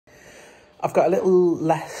I've got a little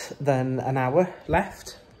less than an hour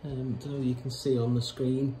left. Don't know if you can see on the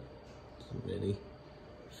screen. Doesn't really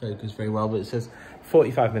focus very well, but it says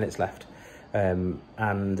 45 minutes left.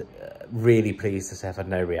 And really pleased to say I've had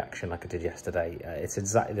no reaction like I did yesterday. It's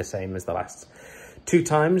exactly the same as the last 2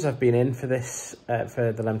 times I've been in for this,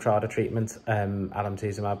 for the Lemtrada treatment,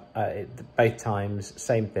 alemtuzumab. Both times,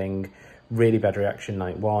 same thing. Really bad reaction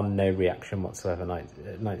night 1, no reaction whatsoever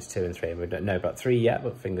nights 2 and 3. We don't know about 3 yet,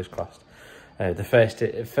 but fingers crossed. The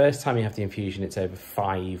first time you have the infusion, it's over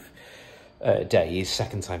 5 days,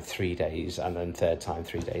 second time 3 days, and then third time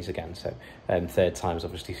 3 days again. So third time's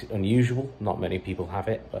obviously unusual, not many people have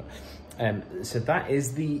it, but so that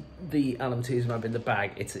is the alemtuzumab in the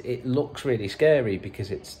bag. It looks really scary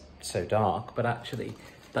because it's so dark, but actually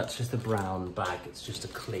that's just a brown bag. It's just a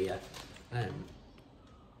clear,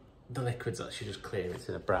 the liquid's actually just clear. It's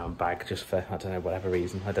in a brown bag just for, I don't know, whatever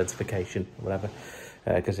reason, identification or whatever,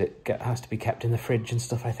 because it has to be kept in the fridge and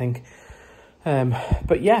stuff, I think.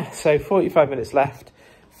 But yeah, so 45 minutes left,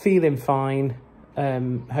 feeling fine,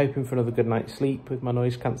 hoping for another good night's sleep with my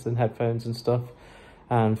noise cancelling headphones and stuff,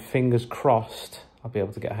 and fingers crossed I'll be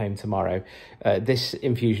able to get home tomorrow. This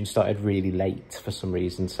infusion started really late for some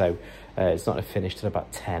reason, so it's not finished till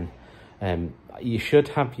about 10. You should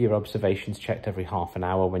have your observations checked every half an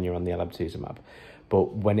hour when you're on the alemtuzumab,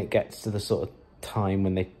 but when it gets to the sort of time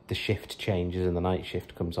when the shift changes and the night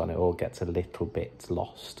shift comes on, it all gets a little bit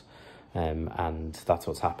lost. And that's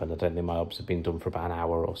what's happened. I don't think my obs have been done for about an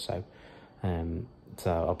hour or so.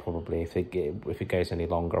 So I'll probably, if it goes any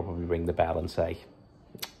longer, I'll probably ring the bell and say,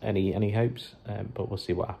 any hopes? But we'll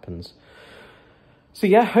see what happens. So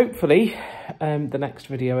yeah, hopefully the next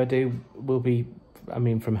video I do will be, I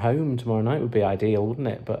mean, from home tomorrow night would be ideal, wouldn't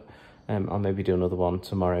it? But I'll maybe do another one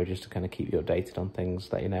tomorrow just to kind of keep you updated on things,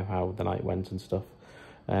 let you know how the night went and stuff.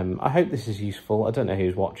 I hope this is useful. I don't know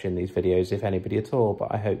who's watching these videos, if anybody at all,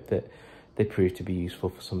 but I hope that they prove to be useful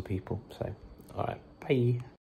for some people. So, all right, bye.